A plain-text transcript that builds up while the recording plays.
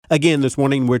Again, this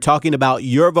morning, we're talking about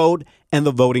your vote and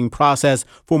the voting process.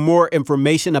 For more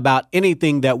information about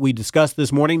anything that we discussed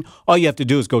this morning, all you have to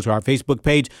do is go to our Facebook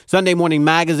page, Sunday Morning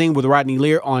Magazine with Rodney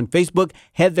Lear on Facebook.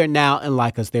 Head there now and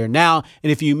like us there now.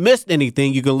 And if you missed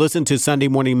anything, you can listen to Sunday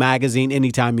Morning Magazine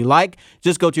anytime you like.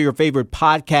 Just go to your favorite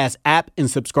podcast app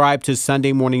and subscribe to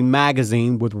Sunday Morning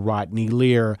Magazine with Rodney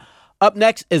Lear. Up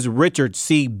next is Richard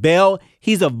C. Bell.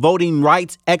 He's a voting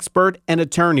rights expert and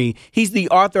attorney. He's the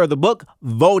author of the book,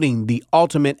 Voting, the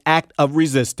Ultimate Act of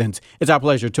Resistance. It's our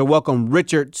pleasure to welcome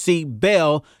Richard C.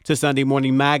 Bell to Sunday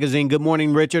Morning Magazine. Good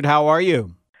morning, Richard. How are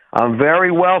you? I'm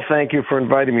very well. Thank you for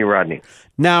inviting me, Rodney.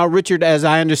 Now, Richard, as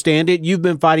I understand it, you've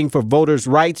been fighting for voters'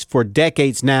 rights for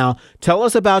decades now. Tell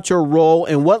us about your role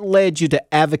and what led you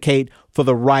to advocate for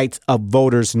the rights of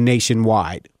voters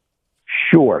nationwide.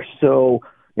 Sure. So,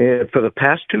 for the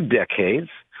past 2 decades,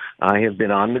 I have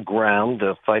been on the ground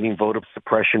fighting voter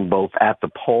suppression both at the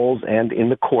polls and in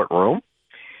the courtroom.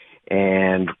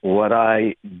 And what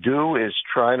I do is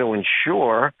try to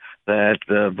ensure that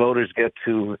voters get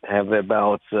to have their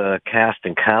ballots cast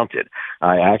and counted.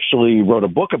 I actually wrote a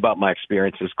book about my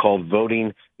experiences called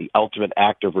Voting, the Ultimate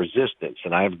Act of Resistance.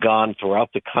 And I have gone throughout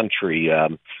the country.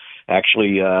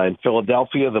 In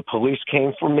Philadelphia, the police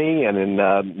came for me, and in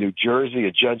New Jersey,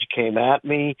 a judge came at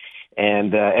me,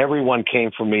 and everyone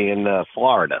came for me in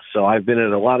Florida. So I've been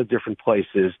in a lot of different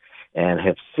places and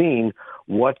have seen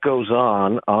what goes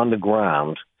on the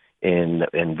ground in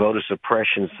voter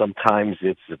suppression. Sometimes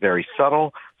it's very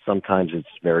subtle. Sometimes it's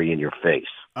very in your face.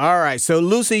 All right. So,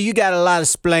 Lucy, you got a lot of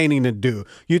splaining to do.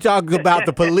 You talk about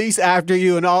the police after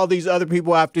you and all these other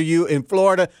people after you in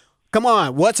Florida. Come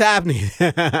on, what's happening?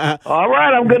 All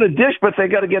right, I'm going to dish, but they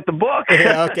got to get the book.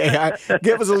 Yeah, okay.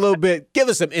 Give us a little bit. Give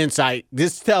us some insight.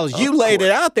 This tells you laid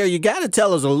it out there. You got to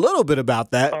tell us a little bit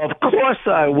about that. Of course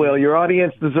I will. Your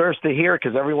audience deserves to hear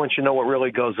because everyone should know what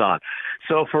really goes on.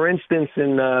 So, for instance,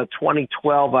 in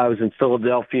 2012, I was in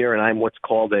Philadelphia, and I'm what's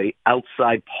called a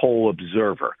outside poll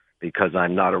observer, because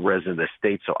I'm not a resident of the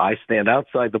state. So I stand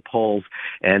outside the polls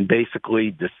and basically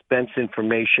dispense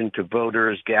information to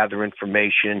voters, gather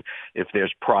information. If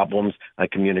there's problems, I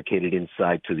communicate it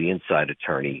inside to the inside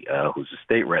attorney, who's a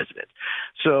state resident.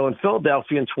 So in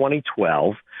Philadelphia in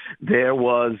 2012, there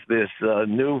was this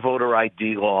new voter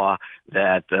ID law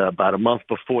that about a month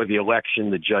before the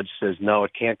election, the judge says, no,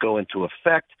 it can't go into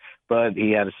effect. But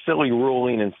he had a silly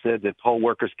ruling and said that poll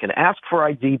workers can ask for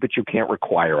ID, but you can't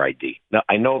require ID. Now,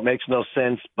 I know it makes no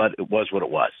sense, but it was what it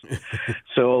was.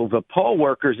 So the poll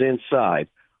workers inside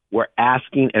were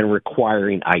asking and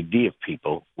requiring ID of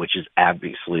people, which is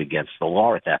obviously against the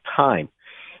law at that time.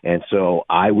 And so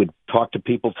I would talk to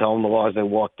people, tell them the law as they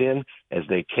walked in. As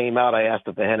they came out, I asked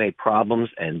if they had any problems,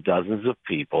 and dozens of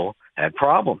people had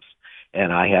problems.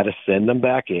 And I had to send them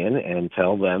back in and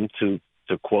tell them to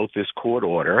quote this court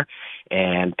order.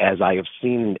 And as I have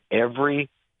seen in every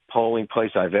polling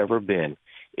place I've ever been,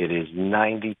 it is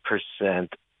 90%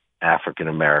 African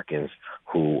Americans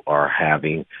who are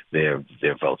having their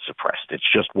vote suppressed. It's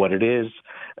just what it is.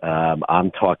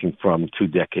 I'm talking from 2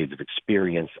 decades of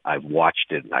experience. I've watched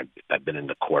it, and I've been in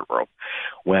the courtroom.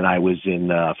 When I was in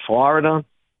Florida,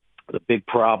 the big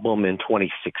problem in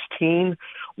 2016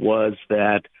 was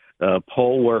that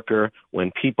poll worker,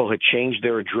 when people had changed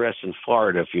their address in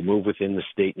Florida, if you move within the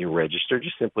state and you register,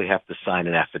 you simply have to sign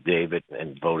an affidavit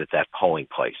and vote at that polling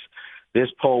place. This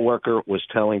poll worker was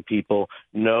telling people,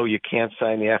 no, you can't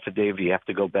sign the affidavit. You have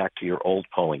to go back to your old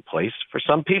polling place. For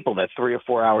some people, that's 3 or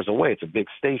 4 hours away. It's a big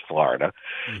state, Florida.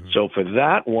 Mm-hmm. So for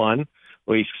that one,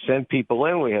 we sent people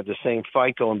in. We had the same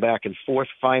fight going back and forth.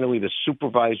 Finally, the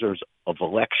supervisors of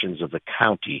elections of the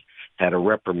county had to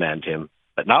reprimand him.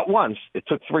 But not once. It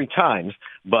took 3 times,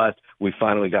 but we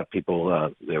finally got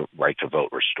people their right to vote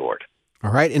restored.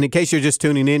 All right. And in case you're just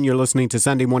tuning in, you're listening to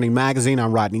Sunday Morning Magazine.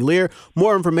 I'm Rodney Lear.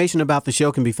 More information about the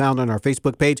show can be found on our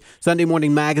Facebook page, Sunday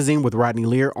Morning Magazine with Rodney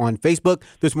Lear on Facebook.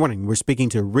 This morning, we're speaking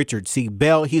to Richard C.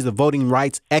 Bell. He's a voting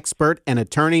rights expert and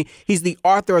attorney. He's the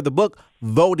author of the book,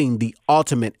 Voting, the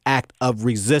Ultimate Act of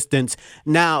Resistance.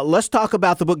 Now, let's talk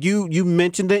about the book. You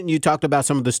mentioned it and you talked about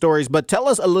some of the stories, but tell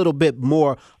us a little bit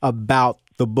more about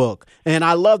the book. And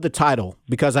I love the title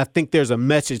because I think there's a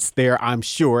message there. I'm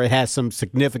sure it has some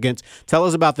significance. Tell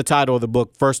us about the title of the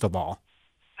book, first of all.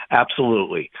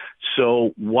 Absolutely.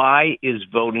 So why is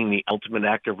voting the ultimate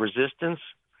act of resistance?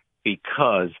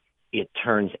 Because it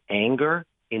turns anger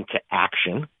into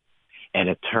action and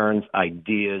it turns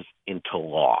ideas into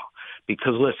law.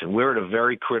 Because, listen, we're at a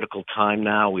very critical time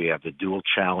now. We have the dual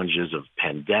challenges of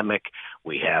pandemic.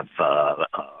 We have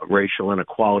racial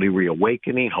inequality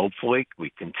reawakening. Hopefully,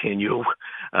 we continue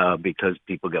because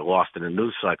people get lost in a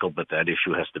news cycle, but that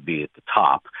issue has to be at the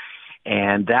top.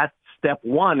 And that step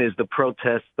one is the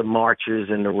protests, the marches,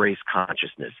 and the race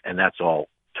consciousness, and that's all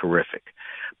terrific.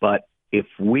 But if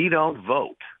we don't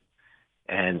vote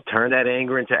and turn that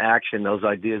anger into action, those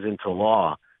ideas into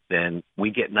law, then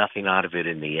we get nothing out of it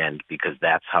in the end, because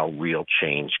that's how real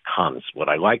change comes. What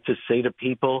I like to say to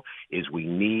people is we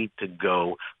need to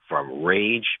go from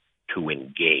rage to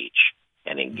engage,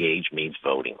 and engage means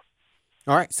voting.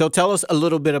 All right. So tell us a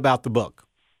little bit about the book.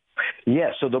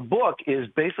 Yeah, so the book is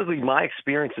basically my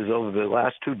experiences over the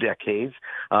last 2 decades.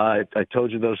 I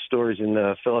told you those stories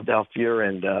in Philadelphia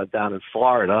and down in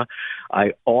Florida.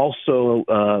 I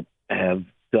also have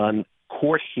done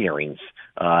court hearings.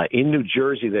 In New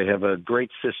Jersey, they have a great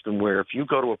system where if you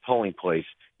go to a polling place,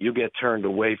 you get turned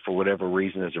away for whatever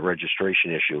reason as a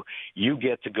registration issue. You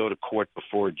get to go to court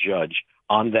before a judge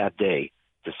on that day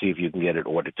to see if you can get it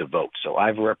ordered to vote. So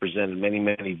I've represented many,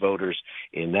 many voters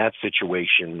in that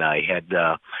situation. I had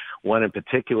one in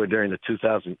particular during the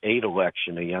 2008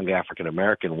 election, a young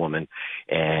African-American woman,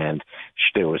 and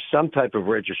there was some type of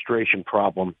registration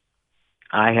problem.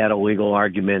 I had a legal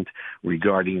argument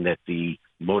regarding that the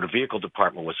motor vehicle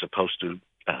department was supposed to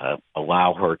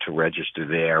allow her to register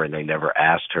there, and they never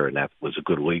asked her, and that was a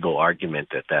good legal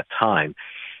argument at that time.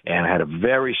 And I had a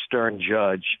very stern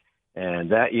judge,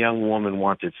 and that young woman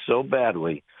wanted so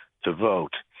badly to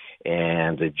vote,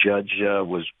 and the judge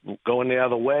was going the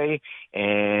other way.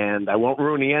 And I won't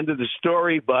ruin the end of the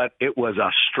story, but it was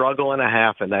a struggle and a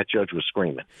half, and that judge was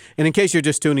screaming. And in case you're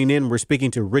just tuning in, we're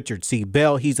speaking to Richard C.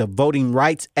 Bell. He's a voting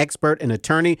rights expert and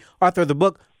attorney, author of the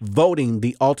book, Voting,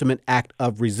 the Ultimate Act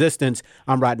of Resistance.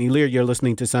 I'm Rodney Lear. You're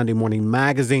listening to Sunday Morning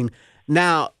Magazine.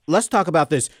 Now, let's talk about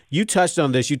this. You touched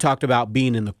on this. You talked about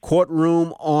being in the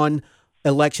courtroom on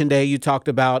Election Day. You talked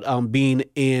about being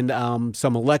in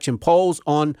some election polls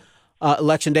on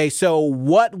Election Day. So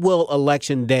what will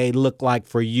Election Day look like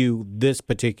for you this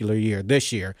particular year,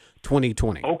 this year,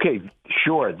 2020? Okay,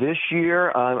 sure. This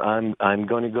year, I'm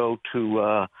going to go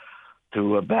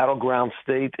to a battleground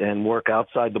state and work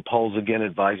outside the polls again,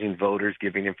 advising voters,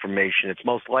 giving information. It's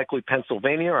most likely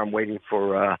Pennsylvania. I'm waiting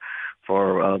for a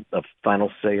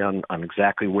final say on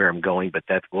exactly where I'm going, but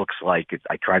that looks like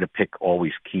I try to pick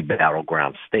always key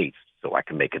battleground states so I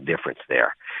can make a difference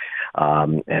there.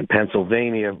 And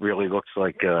Pennsylvania really looks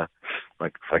like the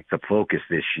focus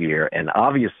this year. And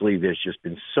obviously, there's just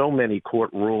been so many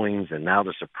court rulings, and now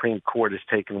the Supreme Court has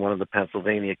taken one of the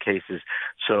Pennsylvania cases.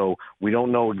 So we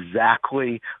don't know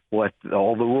exactly what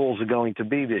all the rules are going to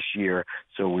be this year.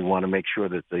 So we want to make sure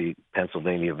that the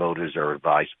Pennsylvania voters are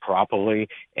advised properly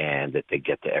and that they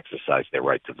get to exercise their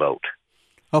right to vote.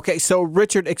 Okay, so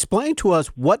Richard, explain to us,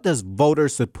 what does voter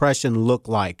suppression look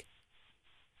like?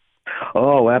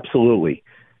 Oh, absolutely.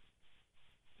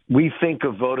 We think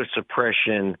of voter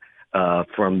suppression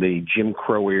from the Jim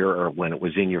Crow era, when it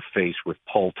was in your face with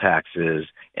poll taxes,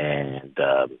 and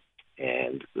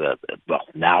well,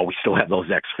 now we still have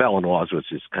those ex-felon laws,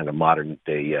 which is kind of modern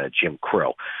day Jim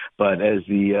Crow. But as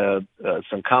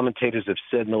some commentators have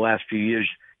said in the last few years,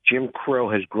 Jim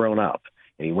Crow has grown up.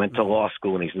 And he went to law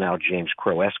school, and he's now James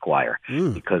Crow Esquire,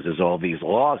 because there's all these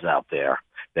laws out there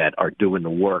that are doing the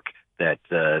work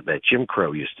that Jim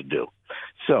Crow used to do.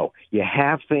 So you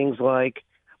have things like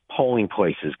polling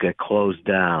places get closed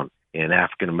down in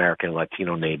African-American,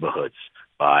 Latino neighborhoods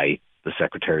by the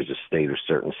secretaries of state of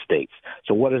certain states.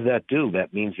 So what does that do?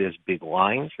 That means there's big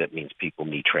lines. That means people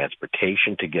need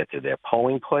transportation to get to their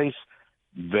polling place.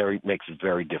 Makes it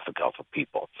very difficult for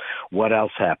people. What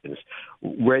else happens?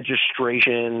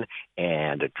 Registration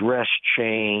and address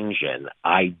change and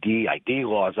ID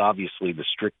laws. Obviously, the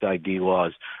strict ID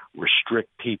laws restrict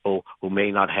people who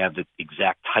may not have the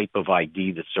exact type of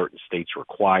ID that certain states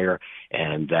require,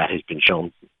 and that has been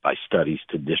shown by studies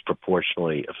to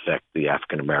disproportionately affect the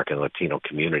African American and Latino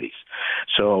communities.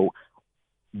 So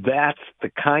that's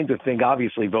the kind of thing.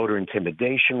 Obviously, voter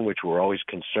intimidation, which we're always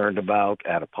concerned about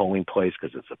at a polling place,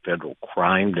 because it's a federal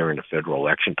crime during a federal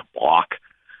election to block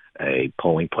a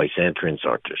polling place entrance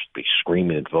or to be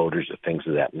screaming at voters or things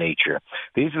of that nature.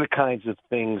 These are the kinds of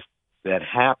things that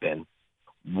happen.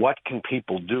 What can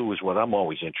people do is what I'm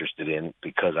always interested in,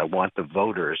 because I want the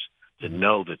voters to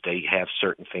know that they have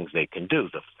certain things they can do.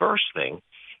 The first thing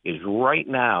is, right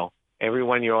now,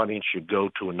 everyone in your audience should go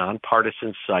to a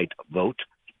nonpartisan site,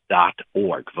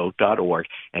 vote.org,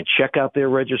 and check out their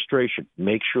registration.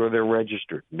 Make sure they're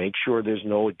registered. Make sure there's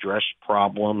no address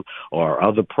problem or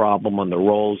other problem on the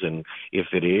rolls. And if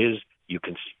it is,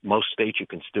 most states you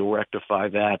can still rectify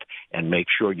that, and make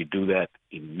sure you do that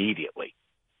immediately.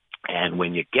 And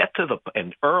when you get to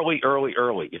early,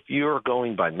 if you're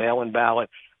going by mail-in ballot,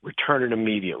 return it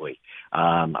immediately.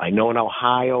 I know in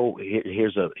Ohio,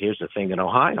 here's a thing in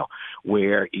Ohio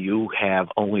where you have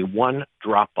only one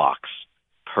drop box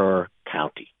per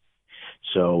county.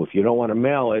 So if you don't want to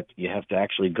mail it, you have to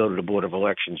actually go to the Board of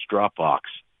Elections drop box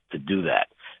to do that.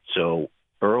 So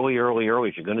early,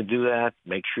 if you're going to do that,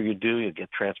 make sure you do. You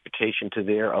get transportation to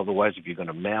there. Otherwise, if you're going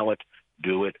to mail it,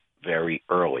 do it very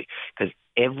early. Because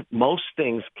most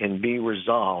things can be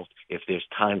resolved if there's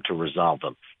time to resolve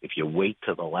them. If you wait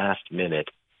till the last minute,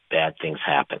 bad things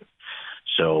happen.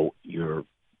 So your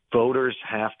voters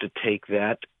have to take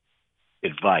that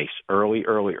advice early,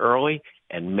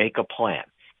 and make a plan.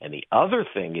 And the other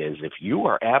thing is, if you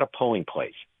are at a polling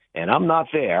place, and I'm not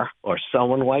there, or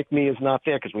someone like me is not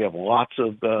there, because we have lots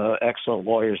of excellent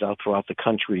lawyers out throughout the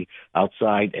country,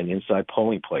 outside and inside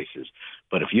polling places.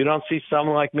 But if you don't see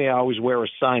someone like me, I always wear a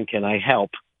sign, "Can I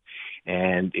help?"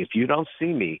 And if you don't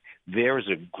see me, there is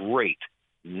a great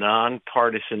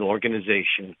nonpartisan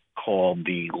organization called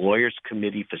the Lawyers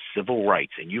Committee for Civil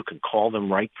Rights, and you can call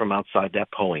them right from outside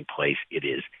that polling place. It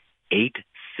is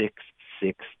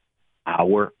 866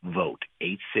 Our Vote,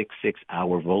 866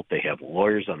 Our Vote. They have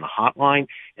lawyers on the hotline,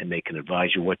 and they can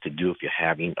advise you what to do if you're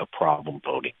having a problem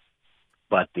voting.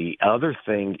 But the other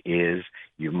thing is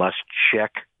you must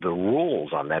check the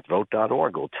rules on that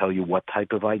vote.org. It will tell you what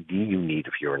type of ID you need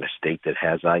if you're in a state that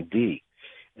has ID.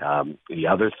 The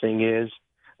other thing is,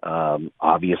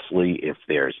 obviously, if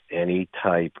there's any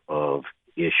type of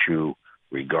issue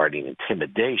regarding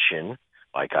intimidation,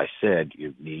 like I said,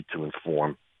 you need to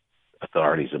inform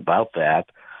authorities about that.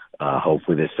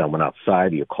 Hopefully there's someone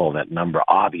outside. You call that number.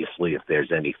 Obviously, if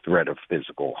there's any threat of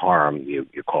physical harm, you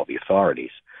call the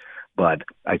authorities. But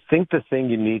I think the thing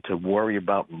you need to worry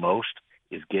about most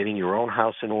is getting your own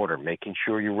house in order, making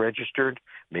sure you're registered,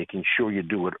 making sure you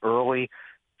do it early.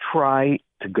 Try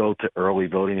to go to early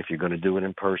voting if you're going to do it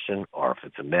in person, or if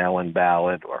it's a mail-in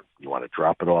ballot, or you want to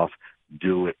drop it off,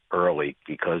 do it early,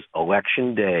 because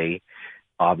Election Day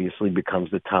obviously becomes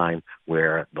the time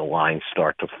where the lines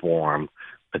start to form,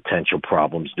 potential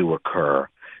problems do occur.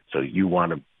 So you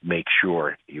want to make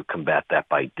sure you combat that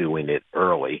by doing it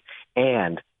early.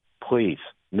 And please,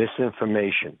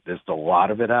 misinformation. There's a lot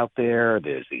of it out there.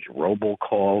 There's these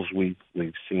robocalls we've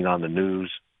seen on the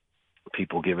news,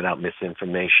 people giving out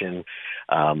misinformation.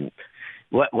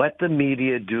 Let the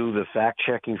media do the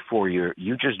fact-checking for you.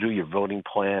 You just do your voting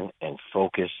plan and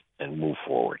focus and move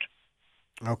forward.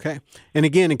 Okay. And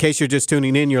again, in case you're just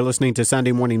tuning in, you're listening to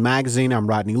Sunday Morning Magazine. I'm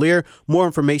Rodney Lear. More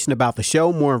information about the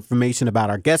show, more information about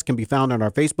our guests can be found on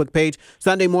our Facebook page,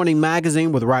 Sunday Morning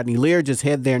Magazine with Rodney Lear. Just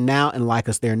head there now and like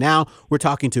us there now. We're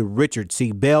talking to Richard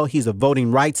C. Bell. He's a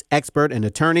voting rights expert and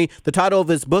attorney. The title of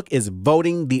his book is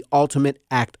Voting: The Ultimate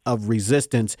Act of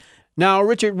Resistance. Now,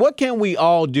 Richard, what can we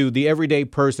all do, the everyday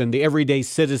person, the everyday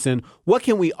citizen, what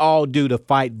can we all do to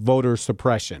fight voter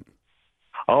suppression?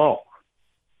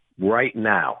 Right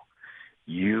now,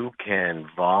 you can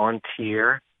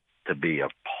volunteer to be a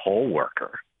poll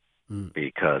worker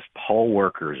because poll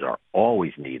workers are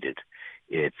always needed.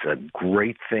 It's a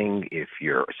great thing if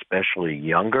you're especially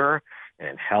younger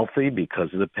and healthy.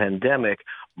 Because of the pandemic,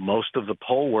 most of the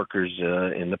poll workers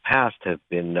in the past have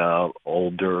been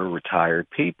older, retired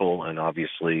people, and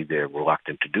obviously they're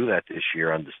reluctant to do that this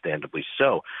year, understandably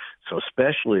so. So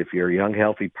especially if you're a young,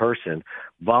 healthy person,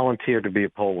 volunteer to be a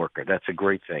poll worker. That's a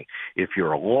great thing. If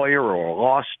you're a lawyer or a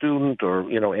law student or,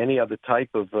 any other type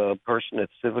of person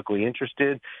that's civically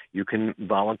interested, you can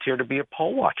volunteer to be a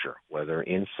poll watcher, whether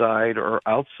inside or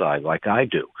outside, like I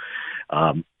do.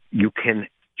 You can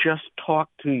just talk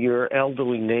to your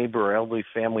elderly neighbor or elderly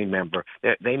family member.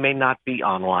 They may not be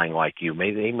online like you.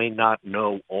 They may not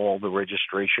know all the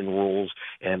registration rules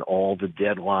and all the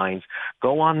deadlines.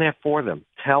 Go on there for them.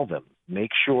 Tell them.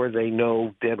 Make sure they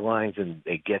know deadlines and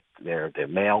they get their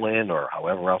mail in or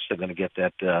however else they're going to get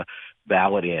that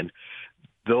ballot in.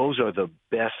 Those are the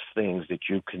best things that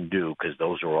you can do because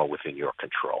those are all within your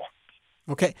control.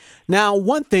 Okay. Now,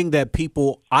 one thing that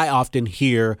I often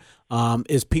hear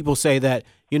is people say that,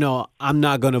 I'm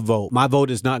not going to vote. My vote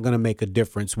is not going to make a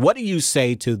difference. What do you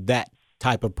say to that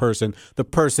type of person, the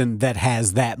person that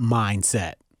has that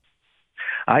mindset?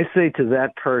 I say to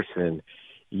that person,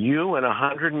 you and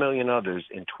 100 million others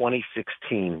in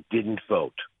 2016 didn't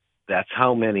vote. That's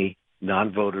how many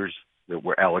non-voters that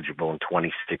were eligible in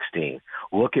 2016.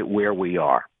 Look at where we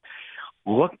are.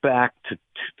 Look back to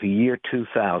the year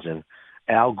 2000.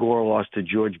 Al Gore lost to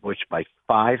George Bush by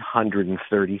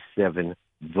 537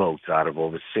 votes out of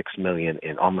over 6 million,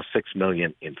 in almost 6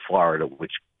 million in Florida,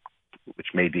 which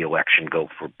made the election go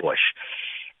for Bush.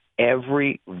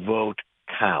 Every vote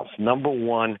counts. Number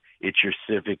one, it's your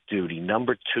civic duty.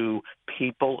 Number two,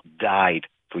 people died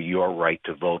for your right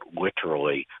to vote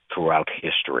literally throughout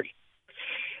history.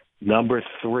 Number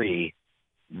 3,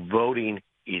 voting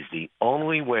is the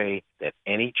only way that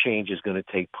any change is going to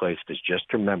take place. Because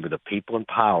just remember, the people in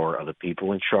power are the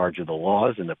people in charge of the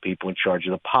laws and the people in charge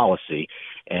of the policy.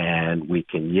 And we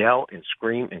can yell and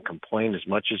scream and complain as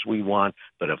much as we want,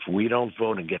 but if we don't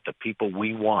vote and get the people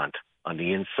we want on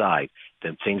the inside,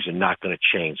 then things are not going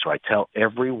to change. So I tell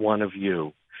every one of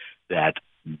you that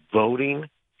voting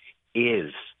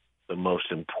is the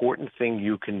most important thing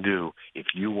you can do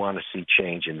if you want to see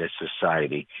change in this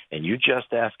society. And you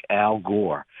just ask Al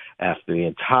Gore, after the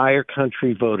entire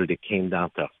country voted, it came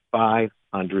down to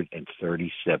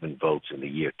 537 votes in the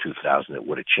year 2000. It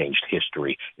would have changed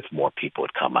history if more people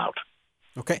had come out.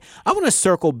 Okay. I want to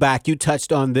circle back. You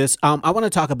touched on this. I want to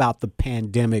talk about the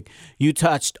pandemic. You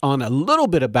touched on a little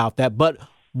bit about that, but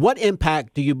what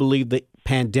impact do you believe the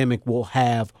pandemic will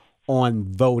have on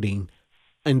voting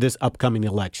in this upcoming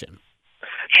election?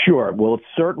 Sure. Well, it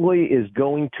certainly is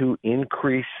going to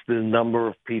increase the number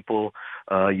of people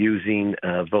using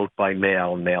vote by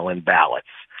mail and mail-in ballots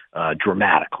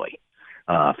dramatically.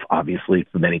 Obviously,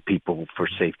 many people, for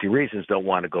safety reasons, don't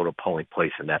want to go to a polling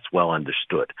place, and that's well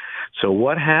understood. So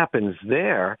what happens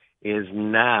there is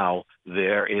now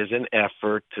there is an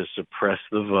effort to suppress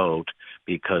the vote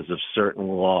because of certain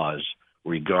laws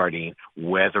regarding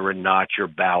whether or not your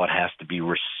ballot has to be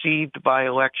received by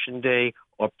Election Day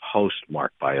or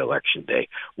postmarked by Election Day,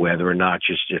 whether or not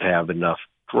you should have enough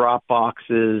drop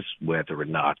boxes, whether or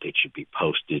not it should be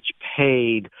postage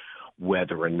paid,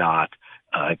 whether or not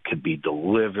it could be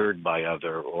delivered by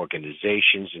other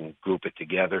organizations and group it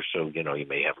together. So, you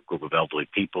may have a group of elderly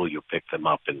people, you pick them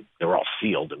up and they're all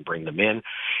sealed and bring them in.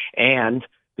 And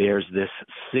there's this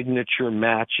signature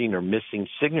matching or missing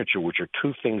signature, which are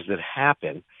two things that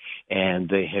happen. And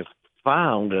they have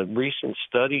found, a recent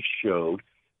study showed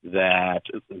that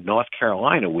North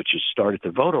Carolina, which has started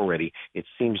to vote already, it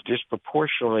seems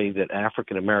disproportionately that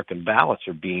African-American ballots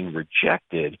are being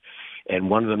rejected. And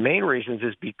one of the main reasons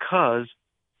is because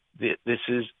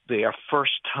they are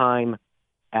first-time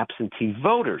absentee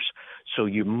voters. So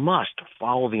you must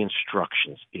follow the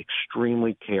instructions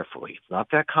extremely carefully. It's not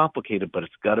that complicated, but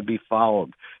it's got to be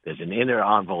followed. There's an inner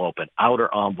envelope, an outer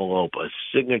envelope, a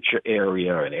signature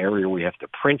area, an area where you have to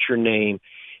print your name.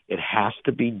 It has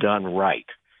to be done right,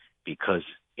 because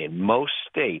in most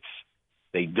states,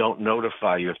 they don't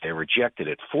notify you if they rejected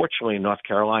it. Fortunately, in North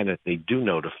Carolina, they do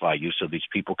notify you so these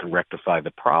people can rectify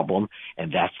the problem,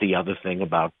 and that's the other thing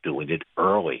about doing it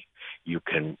early. You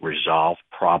can resolve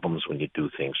problems when you do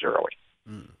things early.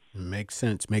 Makes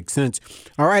sense. Makes sense.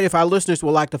 All right. If our listeners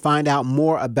would like to find out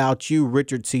more about you,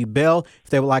 Richard C. Bell, if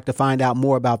they would like to find out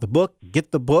more about the book,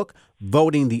 get the book,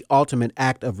 Voting: The Ultimate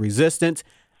Act of Resistance.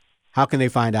 How can they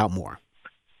find out more?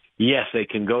 Yes, they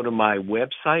can go to my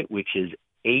website, which is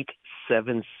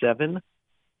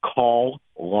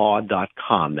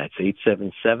 877call-law.com. That's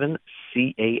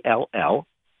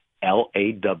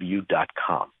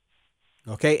 877-CALL-LAW.com.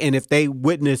 Okay. And if they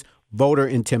witness voter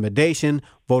intimidation,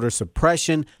 voter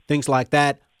suppression, things like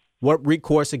that, what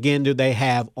recourse, again, do they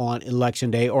have on Election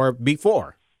Day or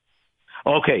before?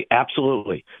 Okay,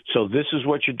 absolutely. So this is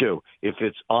what you do. If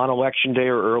it's on Election Day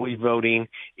or early voting,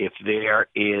 if there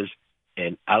is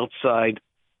an outside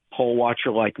poll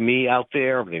watcher like me out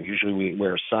there, usually we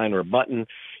wear a sign or a button,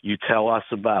 you tell us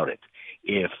about it.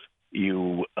 If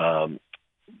you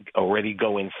already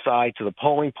go inside to the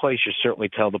polling place, you certainly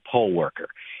tell the poll worker.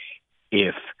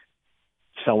 If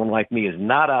someone like me is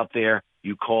not out there,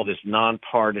 you call this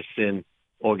nonpartisan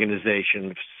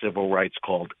organization of civil rights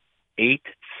called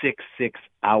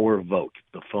 866-OUR-VOTE.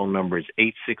 The phone number is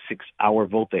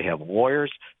 866-OUR-VOTE. They have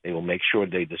lawyers. They will make sure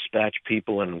they dispatch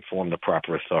people and inform the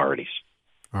proper authorities.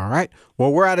 All right.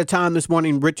 Well, we're out of time this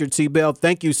morning. Richard C. Bell,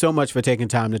 thank you so much for taking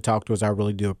time to talk to us. I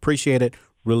really do appreciate it.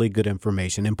 Really good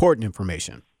information, important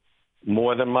information.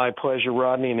 More than my pleasure,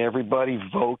 Rodney, and everybody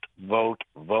vote, vote,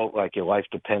 vote like your life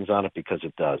depends on it, because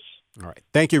it does. All right.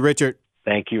 Thank you, Richard.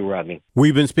 Thank you, Rodney.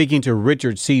 We've been speaking to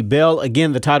Richard C. Bell.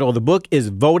 Again, the title of the book is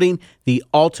Voting: The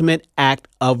Ultimate Act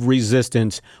of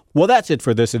Resistance. Well, that's it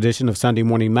for this edition of Sunday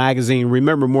Morning Magazine.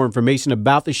 Remember, more information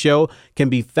about the show can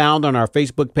be found on our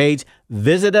Facebook page.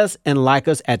 Visit us and like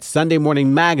us at Sunday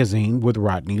Morning Magazine with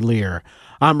Rodney Lear.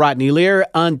 I'm Rodney Lear.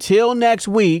 Until next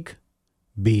week,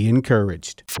 be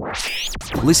encouraged.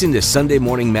 Listen to Sunday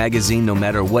Morning Magazine no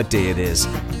matter what day it is.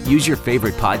 Use your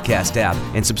favorite podcast app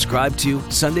and subscribe to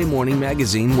Sunday Morning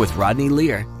Magazine with Rodney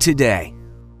Lear today.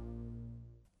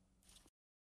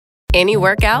 Any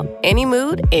workout, any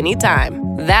mood,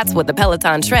 anytime. That's what the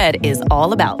Peloton Tread is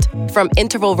all about. From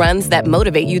interval runs that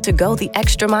motivate you to go the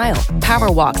extra mile,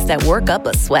 power walks that work up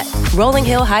a sweat, rolling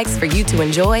hill hikes for you to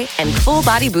enjoy, and full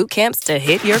body boot camps to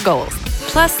hit your goals.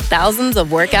 Plus thousands of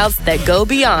workouts that go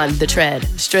beyond the tread.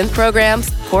 Strength programs,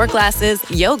 core classes,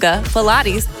 yoga,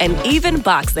 Pilates, and even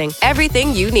boxing.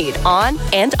 Everything you need on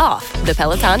and off the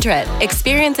Peloton Tread.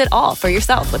 Experience it all for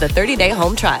yourself with a 30-day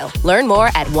home trial. Learn more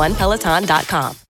at onepeloton.com.